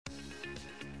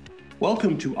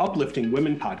Welcome to Uplifting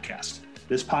Women Podcast.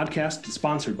 This podcast is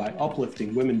sponsored by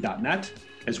upliftingwomen.net,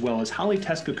 as well as Holly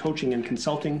Teska Coaching and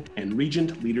Consulting and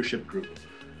Regent Leadership Group.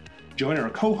 Join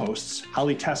our co-hosts,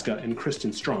 Holly Teska and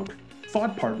Kristen Strunk,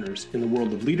 thought partners in the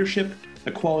world of leadership,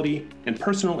 equality, and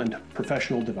personal and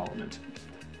professional development.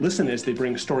 Listen as they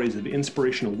bring stories of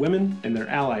inspirational women and their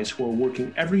allies who are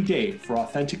working every day for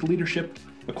authentic leadership,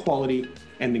 equality,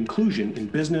 and inclusion in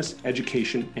business,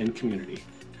 education, and community.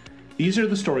 These are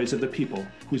the stories of the people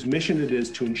whose mission it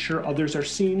is to ensure others are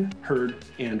seen, heard,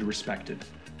 and respected.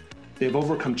 They have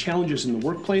overcome challenges in the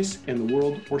workplace and the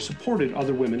world or supported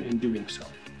other women in doing so.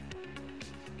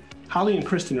 Holly and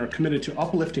Kristen are committed to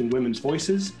uplifting women's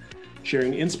voices,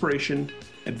 sharing inspiration,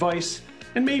 advice,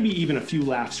 and maybe even a few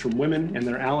laughs from women and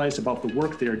their allies about the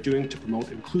work they are doing to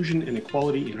promote inclusion and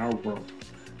equality in our world.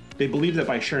 They believe that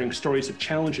by sharing stories of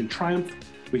challenge and triumph,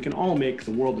 we can all make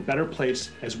the world a better place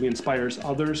as we inspire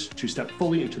others to step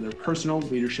fully into their personal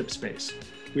leadership space.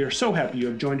 We are so happy you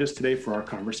have joined us today for our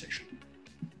conversation.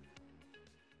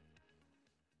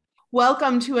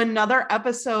 Welcome to another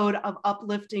episode of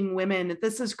Uplifting Women.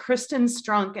 This is Kristen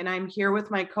Strunk, and I'm here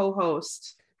with my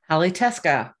co-host, Holly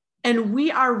Teska. And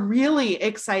we are really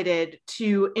excited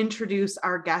to introduce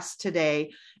our guest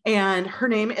today. And her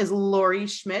name is Lori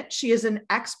Schmidt. She is an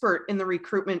expert in the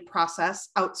recruitment process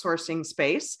outsourcing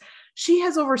space. She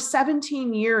has over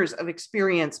 17 years of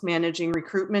experience managing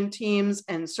recruitment teams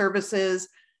and services.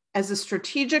 As a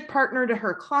strategic partner to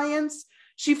her clients,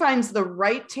 she finds the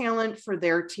right talent for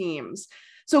their teams.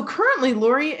 So currently,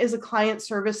 Lori is a client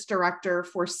service director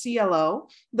for CLO,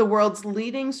 the world's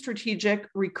leading strategic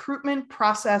recruitment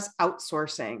process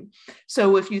outsourcing.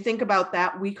 So if you think about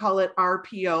that, we call it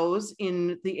RPOs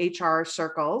in the HR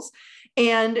circles.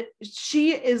 And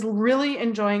she is really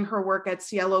enjoying her work at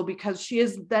CLO because she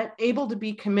is able to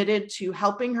be committed to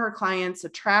helping her clients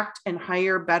attract and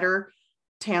hire better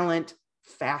talent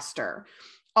faster,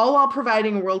 all while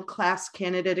providing world-class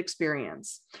candidate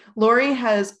experience. Lori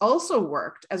has also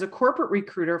worked as a corporate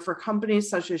recruiter for companies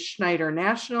such as Schneider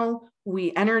National,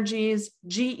 We Energies,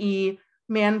 GE,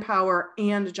 Manpower,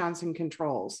 and Johnson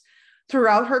Controls.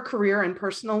 Throughout her career and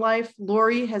personal life,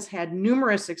 Lori has had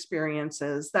numerous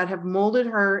experiences that have molded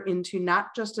her into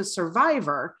not just a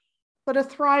survivor, but a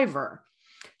thriver.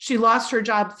 She lost her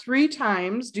job 3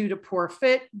 times due to poor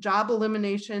fit, job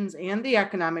eliminations, and the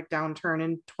economic downturn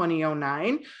in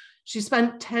 2009. She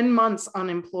spent 10 months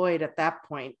unemployed at that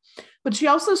point, but she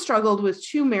also struggled with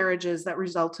 2 marriages that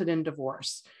resulted in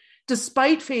divorce.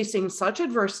 Despite facing such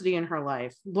adversity in her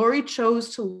life, Lori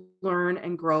chose to learn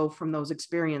and grow from those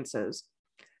experiences.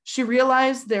 She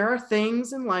realized there are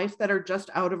things in life that are just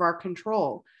out of our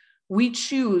control. We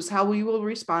choose how we will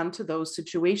respond to those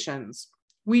situations.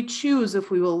 We choose if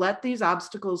we will let these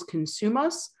obstacles consume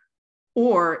us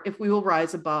or if we will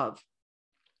rise above.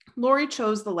 Lori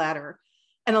chose the latter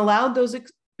and allowed those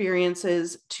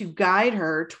experiences to guide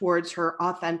her towards her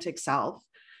authentic self.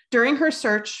 During her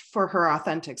search for her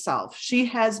authentic self, she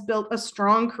has built a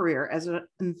strong career as an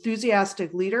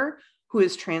enthusiastic leader who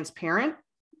is transparent,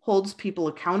 holds people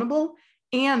accountable,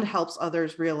 and helps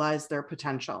others realize their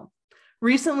potential.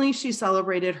 Recently, she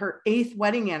celebrated her 8th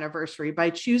wedding anniversary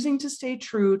by choosing to stay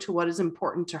true to what is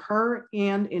important to her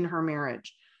and in her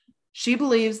marriage. She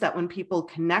believes that when people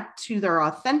connect to their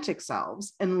authentic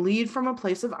selves and lead from a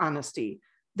place of honesty,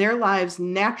 their lives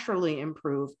naturally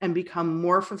improve and become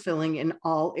more fulfilling in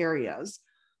all areas.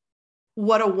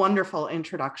 What a wonderful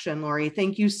introduction, Lori.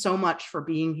 Thank you so much for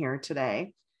being here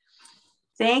today.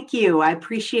 Thank you. I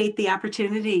appreciate the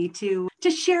opportunity to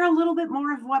share a little bit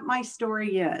more of what my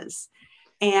story is.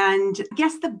 And I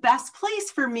guess the best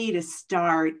place for me to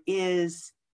start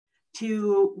is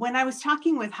when I was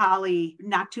talking with Holly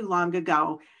not too long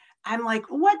ago, I'm like,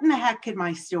 what in the heck could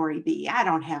my story be? I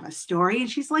don't have a story. And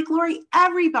she's like, Lori,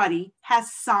 everybody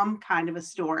has some kind of a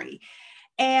story.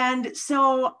 And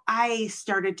so I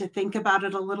started to think about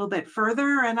it a little bit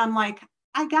further, and I'm like,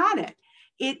 I got it.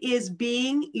 It is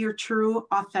being your true,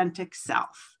 authentic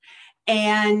self.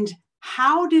 And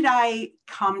how did I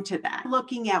come to that?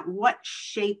 Looking at what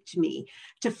shaped me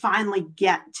to finally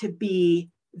get to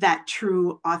be that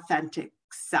true, authentic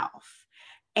self.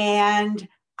 And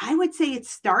I would say it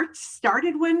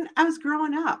started when I was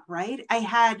growing up, right?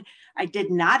 I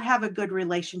did not have a good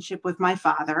relationship with my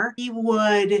father. He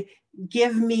would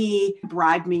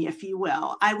bribe me, if you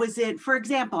will. I was for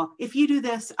example, if you do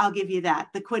this, I'll give you that,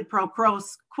 the quid pro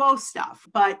quo stuff.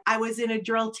 But I was in a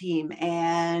drill team,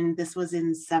 and this was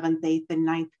in 7th, 8th, and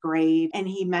 9th grade. And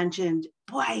he mentioned,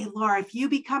 boy, Laura, if you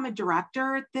become a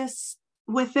director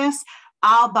with this,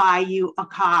 I'll buy you a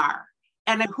car.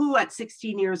 And who at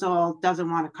 16 years old doesn't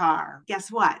want a car?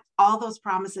 Guess what? All those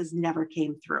promises never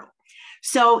came through.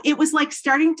 So it was like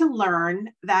starting to learn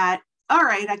that, all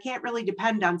right, I can't really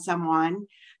depend on someone,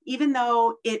 even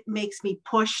though it makes me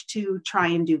push to try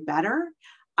and do better.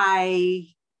 I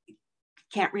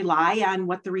can't rely on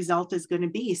what the result is going to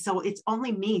be. So it's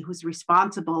only me who's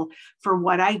responsible for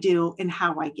what I do and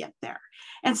how I get there.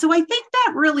 And so I think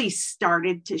that really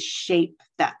started to shape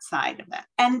that side of it.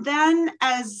 And then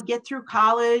as I get through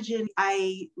college, and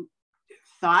I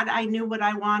thought I knew what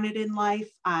I wanted in life,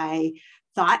 I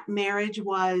thought marriage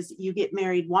was you get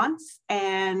married once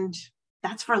and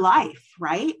that's for life,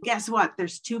 right? Guess what?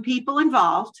 There's two people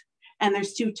involved. And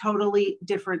there's two totally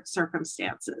different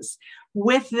circumstances.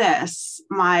 With this,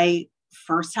 my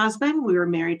first husband, we were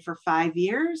married for 5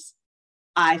 years.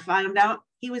 I found out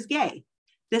he was gay.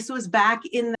 This was back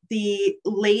in the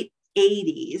late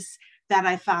 80s that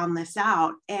I found this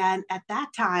out. And at that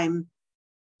time,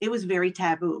 it was very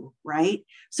taboo, right?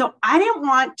 So I didn't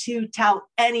want to tell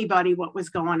anybody what was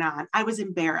going on. I was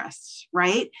embarrassed,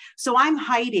 right? So I'm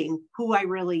hiding who I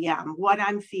really am, what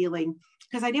I'm feeling,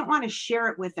 because I didn't want to share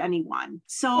it with anyone.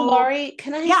 So Lori,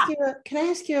 can I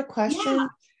ask you a question? Yeah.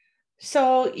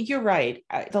 So you're right.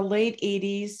 The late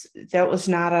 80s, that was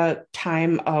not a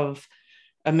time of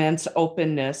immense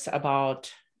openness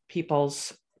about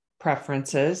people's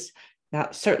preferences.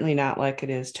 Certainly not like it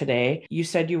is today. You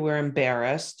said you were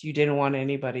embarrassed. You didn't want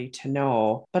anybody to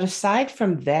know. But aside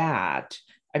from that,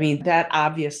 I mean, that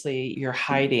obviously you're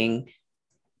hiding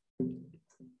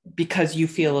because you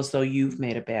feel as though you've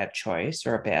made a bad choice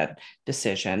or a bad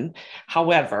decision.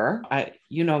 However,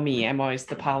 you know me, I'm always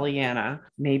the Pollyanna.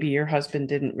 Maybe your husband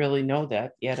didn't really know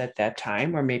that yet at that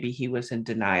time, or maybe he was in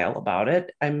denial about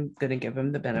it. I'm going to give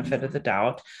him the benefit of the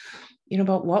doubt.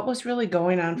 But what was really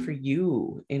going on for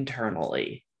you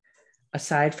internally,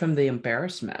 aside from the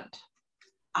embarrassment?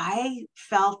 I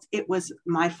felt it was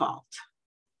my fault.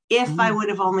 If I would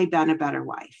have only been a better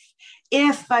wife,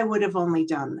 if I would have only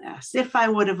done this, if I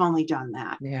would have only done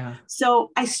that. Yeah.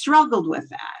 So I struggled with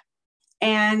that.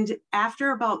 And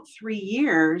after about 3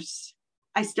 years,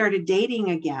 I started dating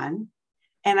again.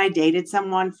 And I dated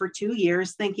someone for 2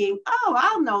 years thinking, oh,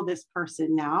 I'll know this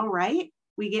person now, right?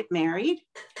 We get married.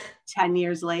 10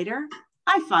 years later,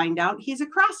 I find out he's a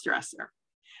crossdresser.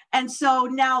 And so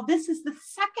now this is the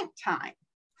second time.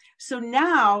 So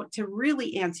now to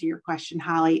really answer your question,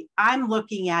 Holly, I'm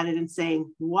looking at it and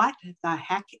saying, what the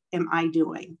heck am I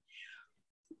doing?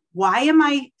 Why am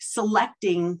I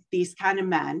selecting these kind of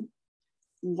men?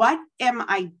 What am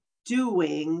I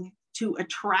doing to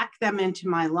attract them into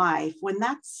my life when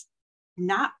that's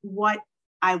not what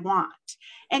I want?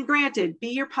 And granted, be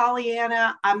your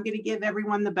Pollyanna. I'm going to give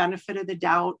everyone the benefit of the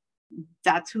doubt.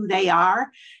 That's who they are.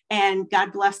 And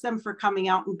God bless them for coming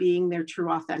out and being their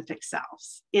true, authentic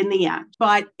selves in the end.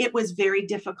 But it was very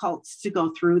difficult to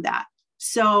go through that.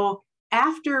 So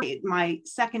after my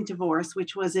second divorce,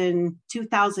 which was in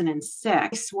 2006,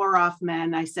 I swore off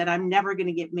men. I said, I'm never going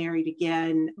to get married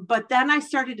again. But then I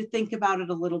started to think about it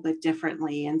a little bit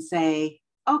differently and say,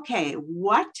 okay,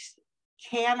 what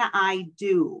can I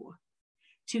do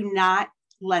to not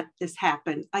let this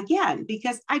happen again?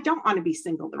 Because I don't want to be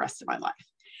single the rest of my life.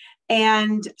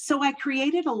 And so I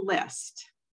created a list.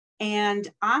 And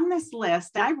on this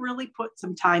list, I really put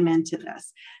some time into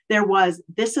this.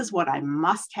 This is what I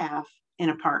must have in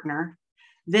a partner.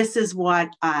 This is what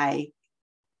it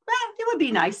would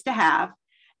be nice to have.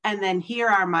 And then here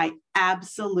are my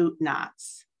absolute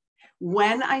nots.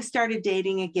 When I started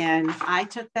dating again, I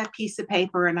took that piece of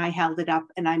paper and I held it up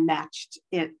and I matched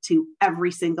it to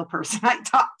every single person I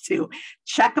talked to.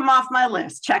 Check them off my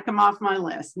list. Check them off my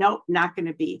list. Nope, not going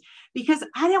to be. Because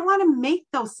I didn't want to make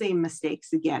those same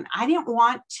mistakes again. I didn't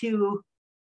want to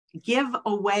give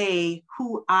away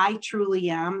who I truly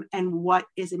am and what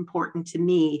is important to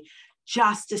me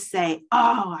just to say,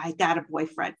 oh, I got a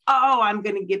boyfriend. Oh, I'm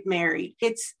going to get married.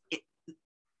 It's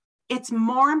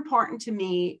more important to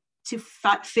me to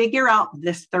figure out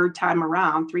this third time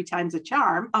around, 3 times a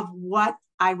charm, of what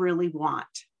I really want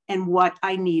and what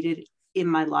I needed in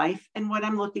my life and what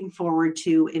I'm looking forward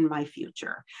to in my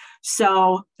future.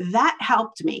 So that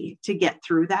helped me to get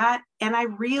through that. And I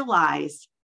realized,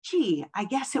 gee, I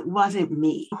guess it wasn't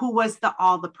me who was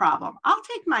all the problem. I'll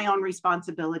take my own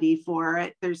responsibility for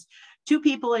it. There's 2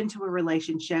 people into a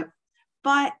relationship,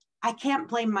 but I can't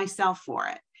blame myself for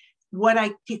it. What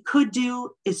I could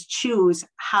do is choose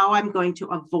how I'm going to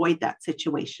avoid that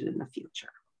situation in the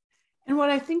future. And what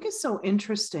I think is so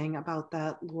interesting about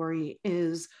that, Lori,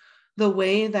 is the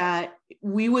way that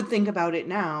we would think about it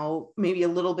now, maybe a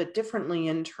little bit differently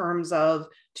in terms of,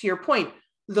 to your point,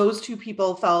 those 2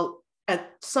 people felt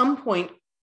at some point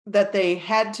that they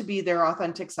had to be their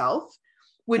authentic self,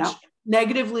 which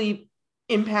negatively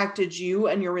impacted you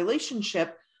and your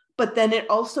relationship. But then it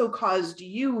also caused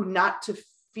you not to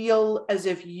feel as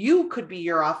if you could be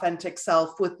your authentic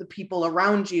self with the people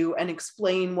around you and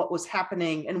explain what was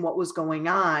happening and what was going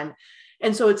on.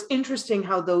 And so it's interesting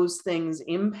how those things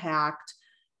impact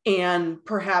and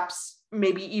perhaps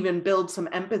maybe even build some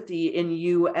empathy in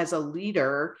you as a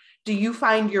leader. Do you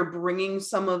find you're bringing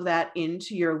some of that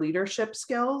into your leadership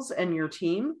skills and your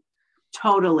team?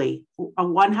 Totally,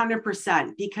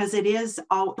 100%, because it is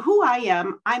all who I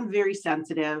am. I'm very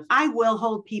sensitive. I will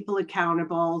hold people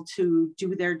accountable to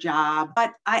do their job,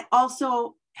 but I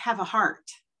also have a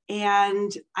heart, and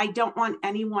I don't want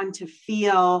anyone to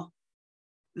feel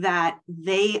that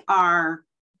they are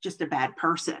just a bad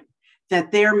person,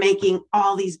 that they're making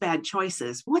all these bad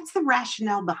choices. What's the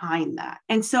rationale behind that?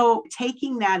 And so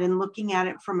taking that and looking at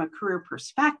it from a career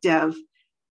perspective,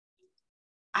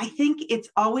 I think it's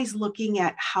always looking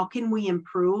at how can we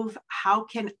improve? How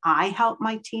can I help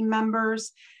my team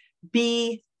members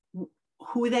be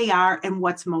who they are and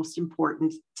what's most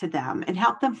important to them and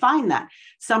help them find that.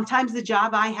 Sometimes the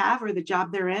job I have or the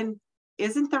job they're in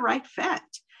isn't the right fit,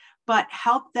 but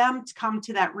help them to come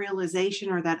to that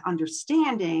realization or that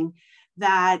understanding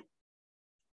that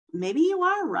maybe you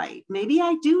are right. Maybe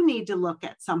I do need to look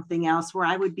at something else where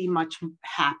I would be much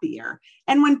happier.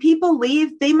 And when people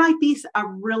leave, they might be a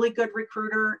really good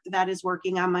recruiter that is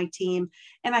working on my team,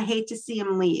 and I hate to see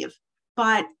them leave.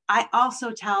 But I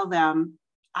also tell them,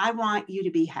 I want you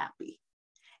to be happy.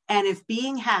 And if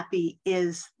being happy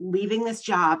is leaving this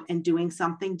job and doing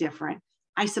something different,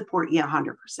 I support you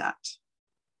 100%.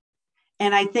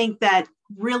 And I think that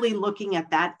really looking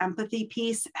at that empathy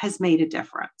piece has made a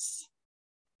difference.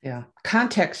 Yeah.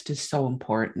 Context is so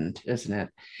important, isn't it?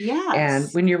 Yes.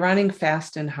 And when you're running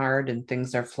fast and hard and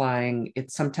things are flying,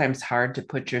 it's sometimes hard to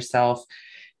put yourself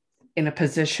in a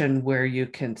position where you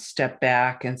can step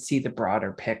back and see the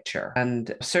broader picture.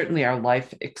 And certainly our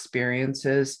life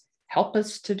experiences help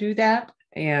us to do that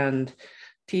and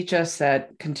teach us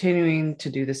that continuing to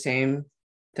do the same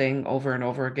thing over and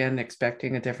over again,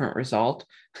 expecting a different result,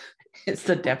 is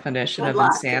the definition of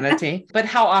insanity. But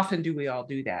how often do we all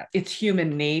do that? It's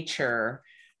human nature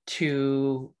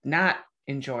to not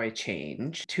enjoy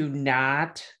change, to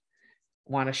not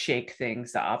want to shake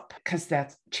things up, because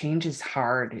that change is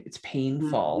hard. It's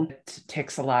painful. Mm-hmm. It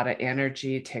takes a lot of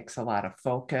energy, it takes a lot of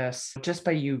focus. Just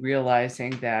by you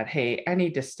realizing that, hey, I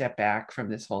need to step back from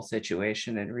this whole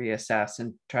situation and reassess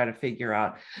and try to figure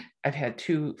out, I've had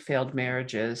 2 failed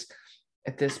marriages.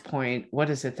 At this point, what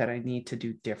is it that I need to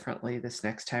do differently this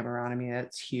next time around? I mean,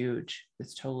 that's huge.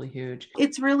 It's totally huge.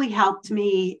 It's really helped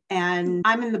me, and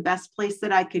I'm in the best place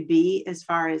that I could be as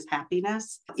far as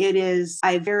happiness.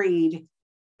 I varied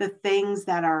the things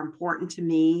that are important to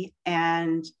me,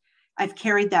 and I've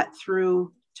carried that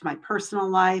through to my personal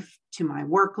life, to my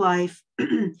work life,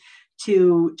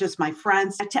 to just my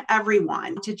friends, to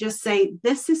everyone, to just say,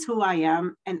 this is who I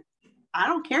am. And I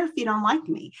don't care if you don't like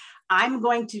me. I'm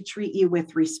going to treat you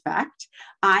with respect.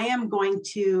 I am going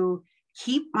to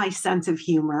keep my sense of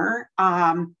humor.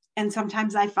 And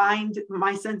sometimes I find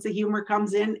my sense of humor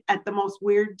comes in at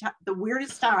the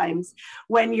weirdest times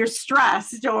when you're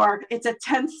stressed or it's a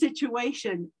tense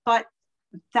situation. But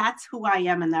that's who I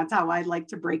am, and that's how I like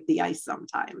to break the ice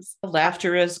sometimes.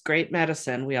 Laughter is great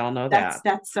medicine. We all know that.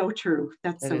 That's so true.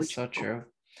 That is so true.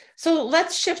 So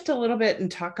let's shift a little bit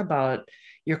and talk about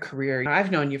your career.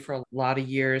 I've known you for a lot of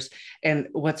years. And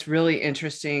what's really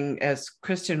interesting, as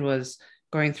Kristen was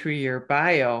going through your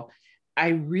bio, I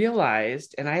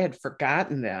realized, and I had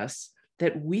forgotten this,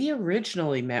 that we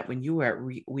originally met when you were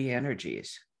at We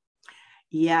Energies.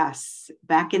 Yes,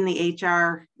 back in the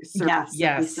HR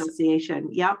association.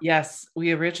 Yep. Yes,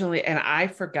 we originally, and I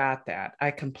forgot that.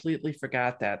 I completely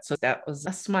forgot that. So that was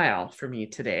a smile for me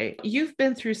today. You've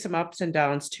been through some ups and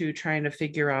downs too, trying to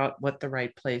figure out what the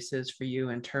right place is for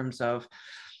you in terms of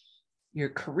your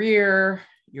career,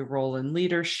 your role in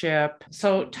leadership.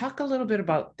 So talk a little bit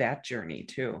about that journey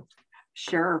too.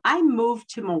 Sure. I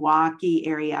moved to Milwaukee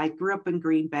area. I grew up in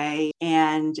Green Bay.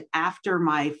 And after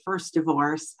my first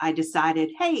divorce, I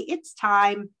decided, hey, it's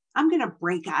time. I'm going to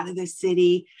break out of this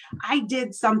city. I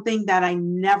did something that I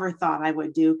never thought I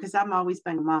would do because I've always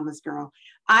been a mama's girl.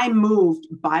 I moved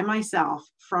by myself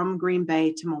from Green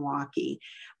Bay to Milwaukee.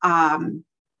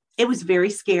 It was very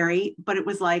scary, but it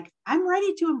was like, I'm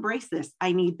ready to embrace this.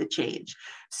 I need the change.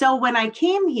 So when I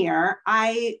came here,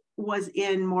 I was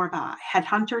in more of a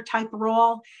headhunter type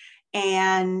role.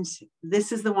 And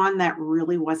this is the one that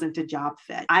really wasn't a job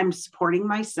fit. I'm supporting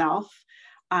myself.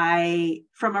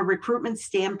 From a recruitment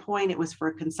standpoint, it was for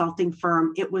a consulting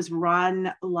firm. It was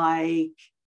run like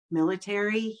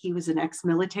military. He was an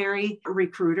ex-military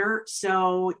recruiter.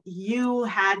 So you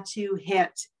had to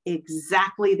hit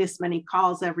exactly this many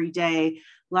calls every day,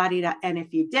 la-di-da. And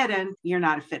if you didn't, you're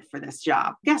not a fit for this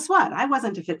job. Guess what? I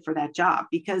wasn't a fit for that job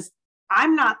because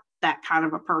I'm not that kind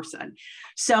of a person.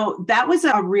 So that was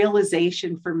a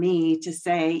realization for me to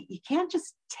say, you can't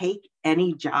just take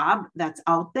any job that's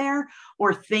out there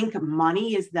or think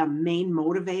money is the main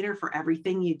motivator for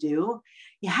everything you do.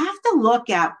 You have to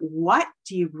look at what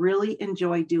do you really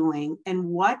enjoy doing and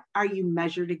what are you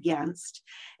measured against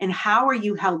and how are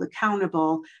you held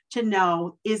accountable to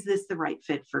know, is this the right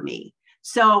fit for me?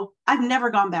 So I've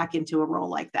never gone back into a role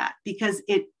like that because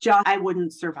I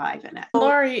wouldn't survive in it.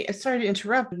 Lori, sorry to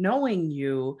interrupt. Knowing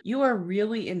you are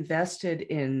really invested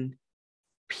in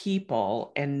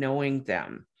people and knowing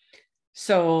them.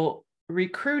 So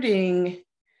recruiting,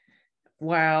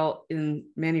 while in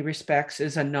many respects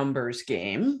is a numbers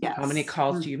game, yes. How many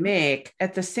calls do you make?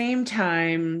 At the same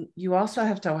time, you also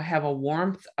have to have a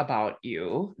warmth about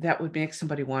you that would make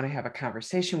somebody want to have a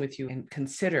conversation with you and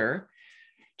consider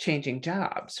changing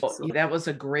jobs. So that was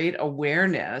a great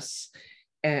awareness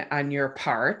on your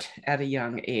part at a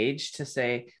young age to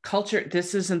say, culture,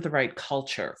 this isn't the right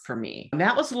culture for me. And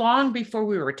that was long before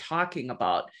we were talking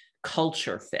about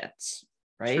culture fits,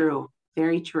 right? True.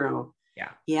 Very true.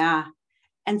 Yeah. Yeah.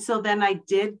 And so then I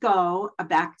did go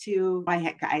back to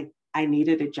I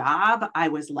needed a job. I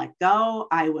was let go.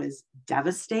 I was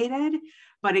devastated.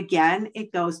 But again,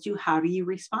 it goes to how do you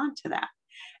respond to that?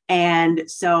 And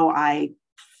so I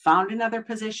found another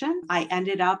position. I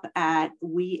ended up at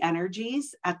We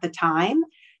Energies at the time.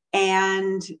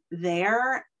 And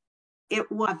there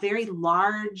it was a very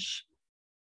large,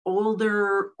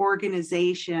 older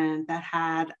organization that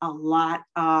had a lot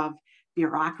of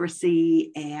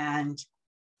bureaucracy, and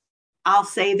I'll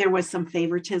say there was some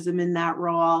favoritism in that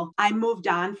role. I moved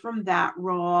on from that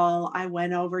role. I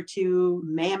went over to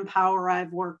Manpower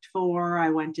I've worked for.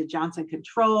 I went to Johnson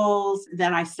Controls.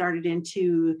 Then I started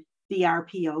into the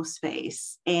RPO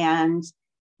space. And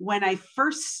when I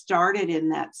first started in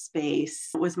that space,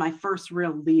 it was my first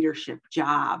real leadership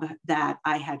job that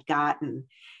I had gotten.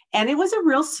 And it was a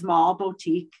real small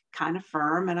boutique kind of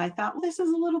firm. And I thought, well, this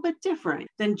is a little bit different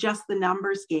than just the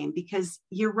numbers game, because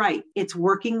you're right. It's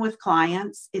working with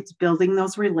clients. It's building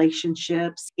those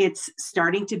relationships. It's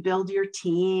starting to build your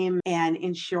team and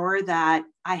ensure that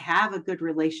I have a good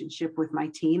relationship with my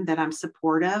team, that I'm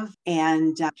supportive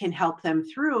and can help them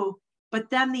through. But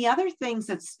then the other things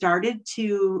that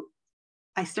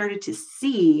I started to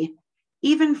see,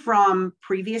 even from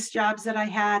previous jobs that I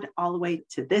had all the way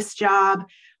to this job,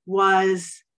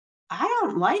 was I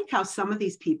don't like how some of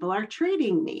these people are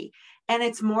treating me. And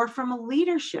it's more from a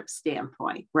leadership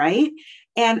standpoint, right?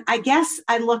 And I guess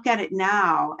I look at it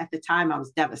now. At the time I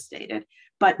was devastated,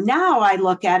 but now I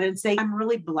look at it and say, I'm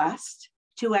really blessed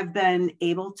to have been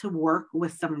able to work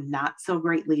with some not so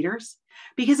great leaders,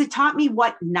 because it taught me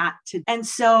what not to do. And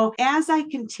so as I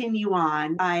continue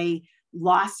on, I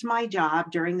lost my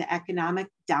job during the economic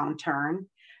downturn.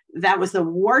 That was the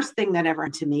worst thing that ever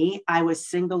happened to me. I was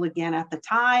single again at the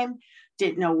time,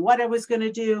 didn't know what I was going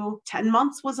to do. 10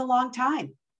 months was a long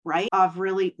time, right? Of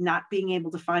really not being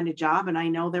able to find a job. And I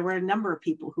know there were a number of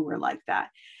people who were like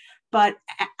that. But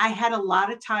I had a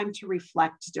lot of time to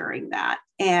reflect during that.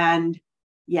 And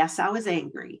yes, I was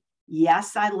angry.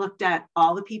 Yes, I looked at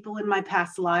all the people in my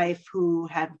past life who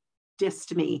had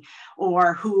dissed me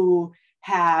or who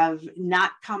have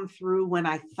not come through when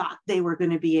I thought they were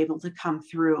going to be able to come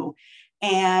through.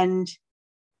 And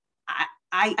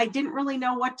I didn't really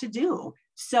know what to do.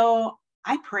 So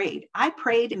I prayed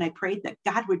that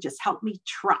God would just help me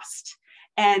trust.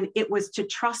 And it was to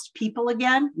trust people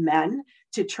again, men,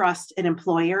 to trust an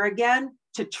employer again,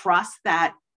 to trust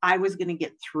that I was going to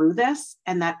get through this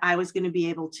and that I was going to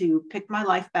be able to pick my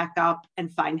life back up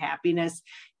and find happiness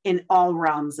in all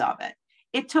realms of it.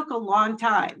 It took a long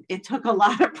time. It took a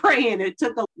lot of praying. It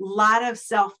took a lot of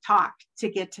self-talk to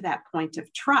get to that point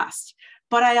of trust.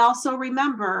 But I also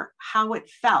remember how it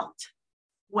felt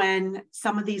when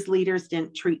some of these leaders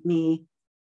didn't treat me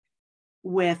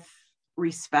with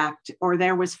respect, or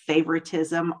there was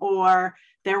favoritism, or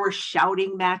there were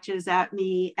shouting matches at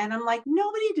me. And I'm like,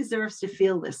 nobody deserves to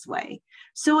feel this way.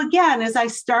 So again, as I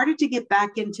started to get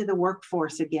back into the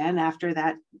workforce again, after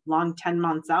that long 10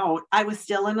 months out, I was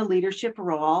still in a leadership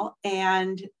role.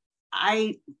 And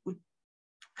I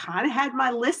kind of had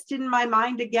my list in my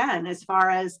mind again, as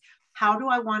far as how do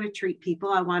I want to treat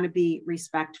people? I want to be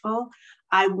respectful.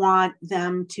 I want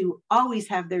them to always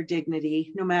have their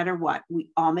dignity, no matter what. We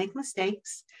all make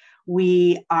mistakes.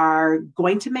 We are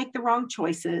going to make the wrong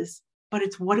choices, but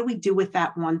it's what do we do with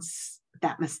that once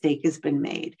that mistake has been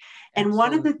made? And Absolutely.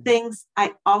 one of the things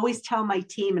I always tell my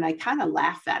team, and I kind of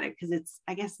laugh at it because it's,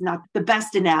 I guess, not the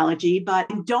best analogy, but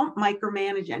don't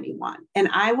micromanage anyone. And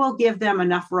I will give them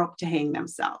enough rope to hang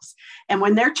themselves. And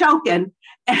when they're choking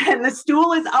and the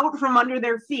stool is out from under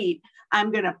their feet,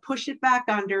 I'm going to push it back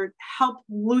under, help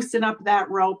loosen up that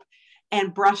rope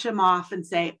and brush them off and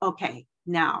say, okay,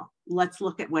 now let's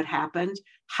look at what happened.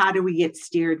 How do we get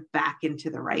steered back into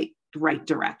the right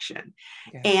direction?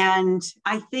 Yeah. And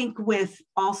I think with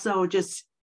also just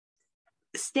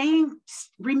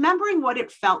remembering what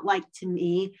it felt like to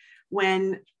me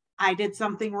when I did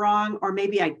something wrong, or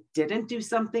maybe I didn't do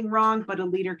something wrong, but a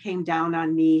leader came down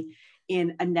on me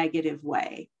in a negative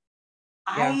way.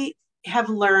 Yeah. I have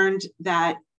learned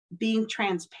that being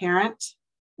transparent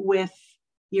with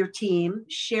your team,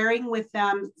 sharing with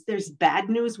them, there's bad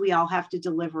news we all have to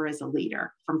deliver as a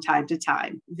leader from time to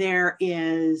time.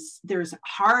 There's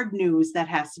hard news that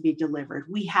has to be delivered.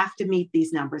 We have to meet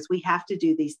these numbers. We have to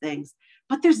do these things.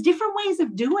 But there's different ways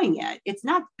of doing it. It's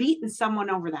not beating someone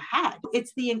over the head.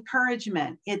 It's the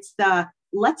encouragement. It's the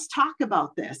let's talk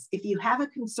about this. If you have a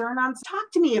concern on,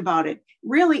 talk to me about it.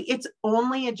 Really, it's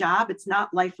only a job. It's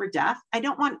not life or death. I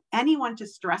don't want anyone to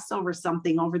stress over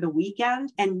something over the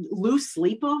weekend and lose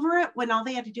sleep over it when all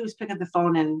they had to do is pick up the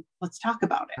phone and let's talk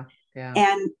about it. Yeah.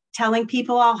 And telling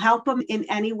people I'll help them in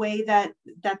any way that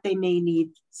they may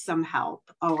need some help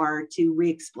or to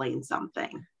re-explain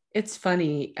something. It's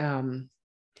funny,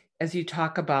 as you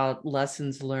talk about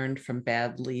lessons learned from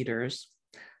bad leaders,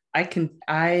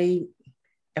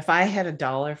 if I had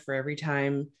 $1 for every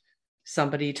time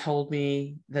somebody told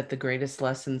me that the greatest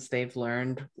lessons they've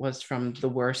learned was from the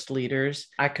worst leaders,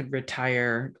 I could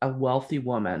retire a wealthy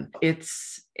woman.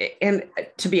 And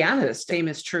to be honest, same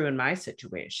is true in my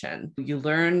situation. You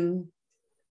learn,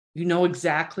 you know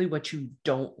exactly what you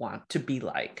don't want to be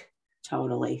like.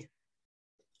 Totally.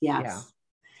 Yes. Yeah.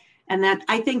 And that,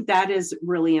 I think that is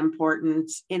really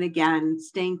important. And again,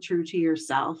 staying true to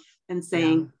yourself and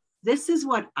saying, this is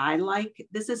what I like.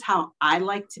 This is how I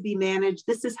like to be managed.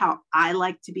 This is how I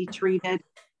like to be treated.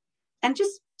 And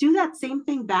just do that same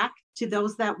thing back to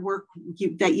those that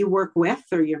you work with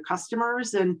or your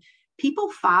customers. And people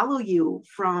follow you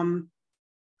from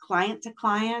client to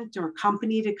client or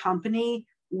company to company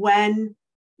when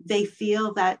they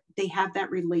feel that they have that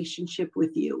relationship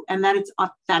with you and that it's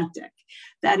authentic.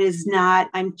 That is not,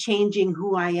 I'm changing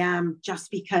who I am just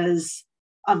because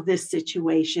of this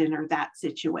situation or that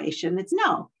situation. It's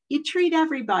no, you treat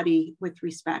everybody with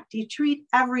respect. You treat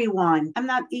everyone.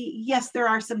 Yes, there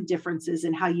are some differences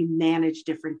in how you manage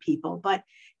different people, but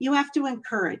you have to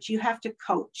encourage, you have to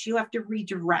coach, you have to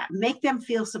redirect, make them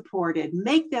feel supported,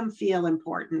 make them feel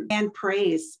important, and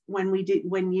praise when we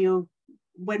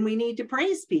need to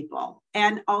praise people.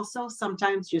 And also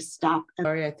sometimes just stop.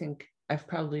 Lori, I think I've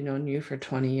probably known you for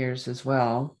 20 years as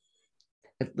well,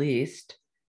 at least.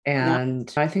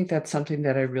 And I think that's something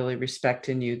that I really respect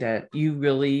in you, that you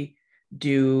really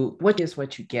do what is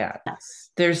what you get.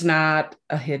 Yes. There's not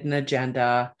a hidden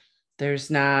agenda. There's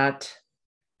not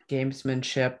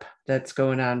gamesmanship that's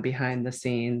going on behind the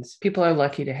scenes. People are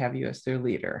lucky to have you as their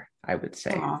leader, I would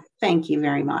say. Oh, thank you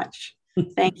very much.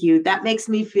 Thank you. That makes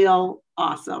me feel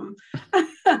awesome.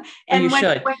 And you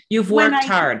should. You've worked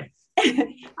hard.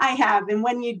 I have. And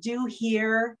when you do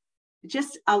hear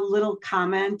just a little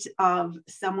comment of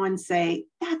someone say,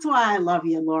 that's why I love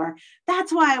you, Laura.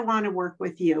 That's why I want to work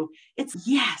with you. It's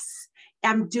yes,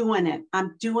 I'm doing it.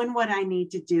 I'm doing what I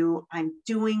need to do. I'm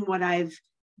doing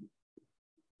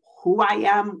who I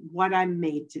am, what I'm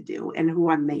made to do, and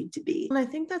who I'm made to be. And I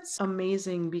think that's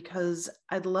amazing, because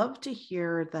I'd love to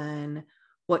hear then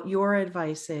what your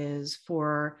advice is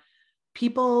for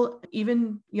people,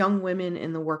 even young women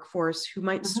in the workforce who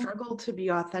might struggle to be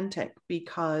authentic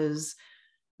because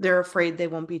they're afraid they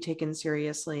won't be taken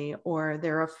seriously, or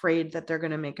they're afraid that they're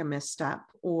going to make a misstep.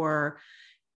 Or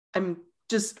I'm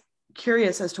just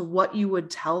curious as to what you would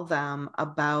tell them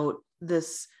about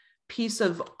this piece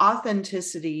of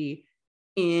authenticity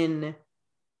in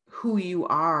who you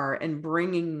are and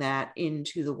bringing that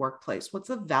into the workplace. What's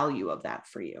the value of that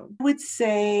for you? I would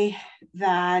say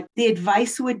that the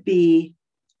advice would be,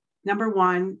 number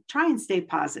one, try and stay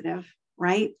positive,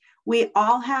 right? We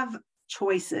all have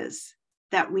choices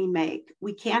that we make.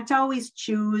 We can't always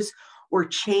choose or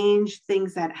change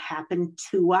things that happen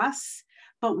to us,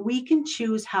 but we can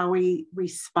choose how we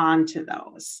respond to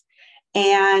those.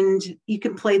 And you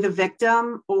can play the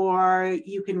victim or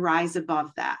you can rise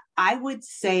above that. I would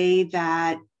say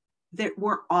that that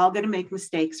we're all going to make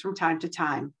mistakes from time to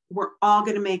time. We're all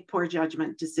going to make poor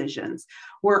judgment decisions.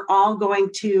 We're all going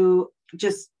to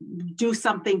just do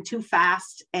something too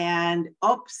fast and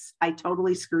oops, I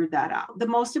totally screwed that up. The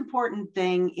most important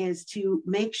thing is to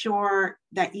make sure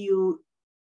that you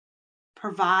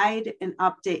provide an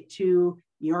update to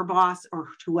your boss or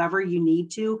whoever you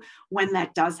need to when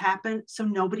that does happen, so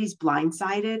nobody's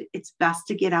blindsided. It's best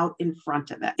to get out in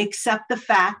front of it. Accept the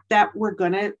fact that we're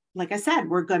going to, like I said,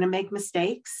 we're going to make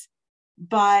mistakes,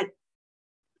 but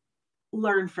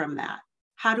learn from that.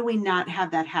 How do we not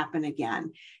have that happen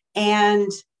again?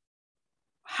 And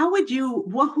how would you,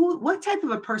 what type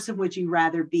of a person would you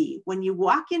rather be? When you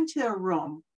walk into a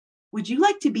room, would you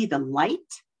like to be the light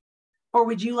or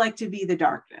would you like to be the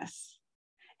darkness?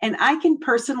 And I can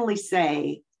personally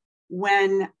say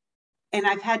and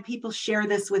I've had people share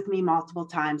this with me multiple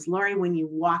times, Lori, when you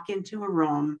walk into a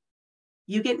room,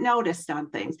 you get noticed on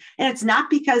things. And it's not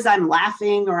because I'm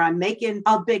laughing or I'm making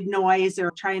a big noise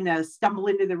or trying to stumble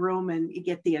into the room and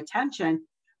get the attention,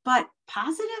 but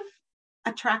positive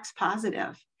attracts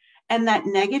positive. And that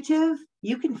negative,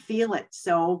 you can feel it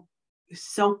so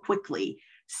quickly.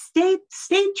 Stay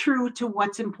true to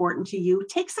what's important to you.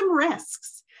 Take some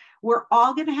risks. We're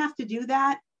all going to have to do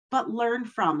that, but learn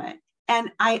from it.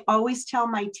 And I always tell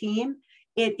my team,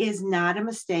 it is not a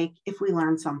mistake if we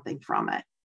learn something from it.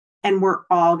 And we're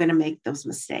all going to make those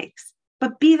mistakes.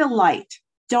 But be the light.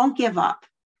 Don't give up.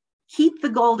 Keep the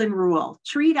golden rule.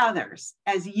 Treat others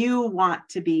as you want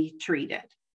to be treated.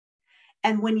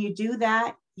 And when you do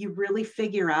that, you really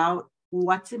figure out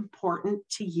what's important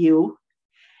to you.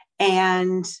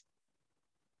 And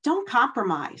don't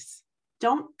compromise.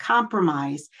 Don't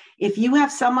compromise. If you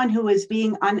have someone who is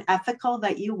being unethical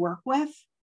that you work with,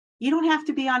 you don't have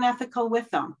to be unethical with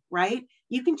them, right?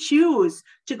 You can choose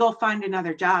to go find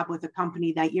another job with a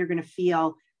company that you're going to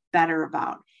feel better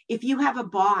about. If you have a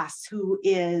boss who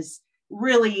is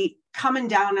really coming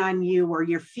down on you or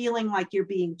you're feeling like you're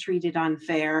being treated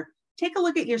unfair, take a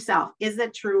look at yourself. Is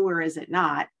it true or is it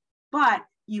not? But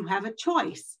you have a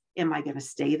choice. Am I going to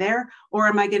stay there or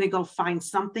am I going to go find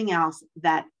something else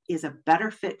that is a better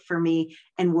fit for me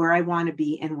and where I want to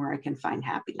be and where I can find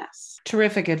happiness?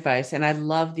 Terrific advice. And I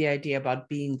love the idea about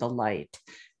being the light.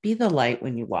 Be the light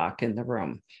when you walk in the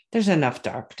room. There's enough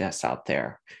darkness out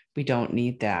there. We don't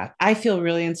need that. I feel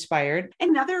really inspired.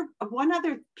 One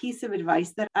other piece of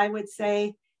advice that I would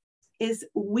say is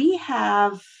we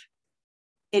have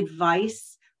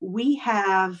advice, we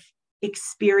have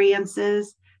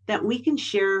experiences that we can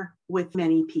share with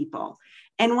many people.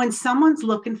 And when someone's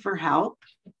looking for help,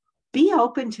 be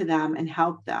open to them and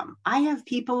help them. I have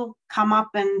people come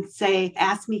up and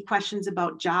ask me questions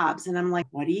about jobs. And I'm like,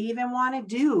 what do you even want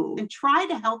to do? And try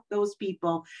to help those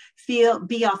people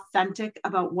be authentic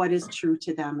about what is true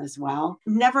to them as well.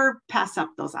 Never pass up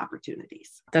those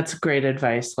opportunities. That's great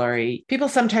advice, Lori. People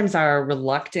sometimes are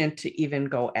reluctant to even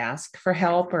go ask for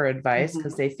help or advice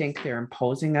because they think they're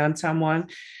imposing on someone.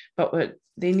 But what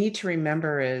they need to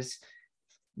remember is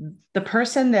the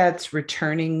person that's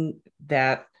returning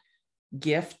that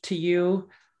gift to you,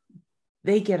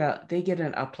 they get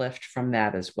an uplift from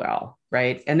that as well,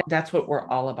 right? And that's what we're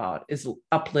all about, is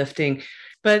uplifting.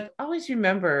 But always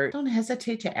remember, don't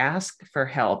hesitate to ask for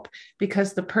help,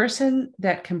 because the person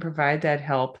that can provide that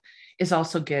help is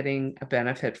also getting a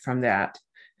benefit from that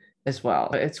as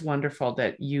well. It's wonderful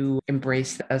that you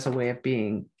embrace that as a way of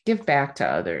being. Give back to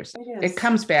others. It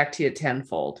comes back to you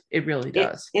tenfold. It really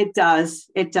does. It does.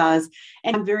 It does.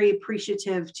 And I'm very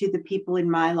appreciative to the people in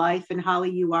my life. And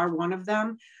Holly, you are one of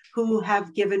them who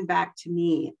have given back to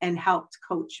me and helped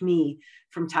coach me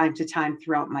from time to time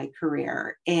throughout my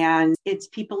career. And it's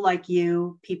people like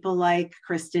you, people like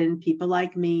Kristen, people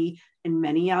like me, and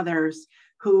many others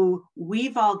who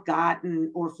we've all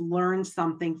gotten or learned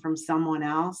something from someone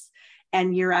else.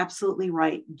 And you're absolutely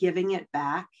right. Giving it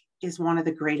back is one of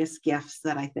the greatest gifts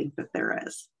that I think that there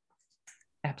is.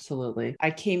 Absolutely. I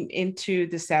came into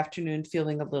this afternoon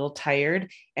feeling a little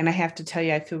tired, and I have to tell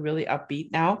you, I feel really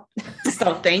upbeat now.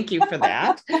 So thank you for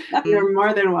that. You're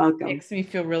more than welcome. Makes me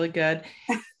feel really good.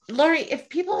 Lori, if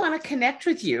people want to connect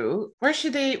with you,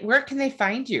 where can they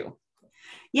find you?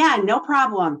 Yeah, no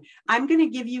problem. I'm going to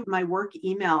give you my work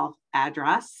email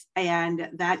address, and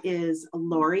that is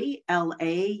Lori,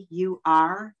 Laurie,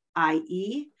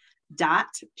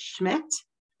 .Schmidt,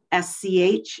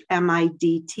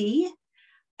 SCHMIDT,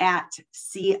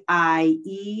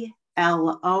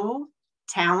 @CIELO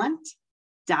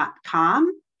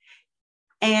talent.com.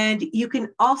 And you can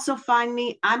also find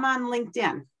me, I'm on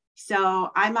LinkedIn. So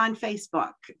I'm on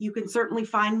Facebook. You can certainly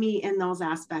find me in those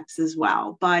aspects as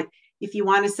well. But If you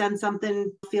want to send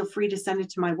something, feel free to send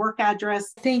it to my work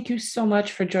address. Thank you so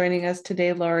much for joining us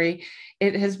today, Lori.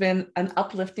 It has been an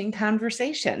uplifting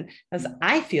conversation as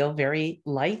I feel very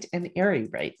light and airy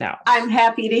right now. I'm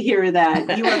happy to hear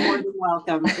that. You are more than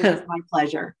welcome. It was my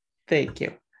pleasure. Thank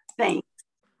you. Thanks.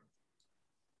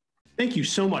 Thank you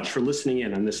so much for listening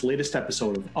in on this latest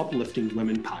episode of Uplifting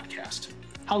Women Podcast.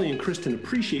 Holly and Kristen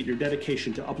appreciate your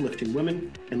dedication to uplifting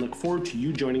women and look forward to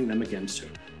you joining them again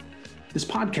soon. This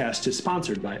podcast is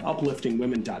sponsored by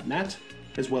upliftingwomen.net,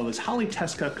 as well as Holly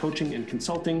Teska Coaching and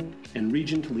Consulting and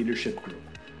Regent Leadership Group.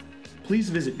 Please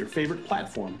visit your favorite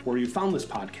platform where you found this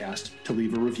podcast to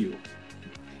leave a review.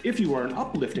 If you are an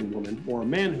uplifting woman or a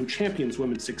man who champions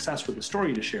women's success with a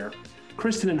story to share,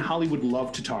 Kristen and Holly would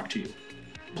love to talk to you.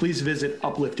 Please visit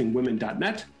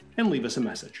upliftingwomen.net and leave us a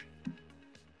message.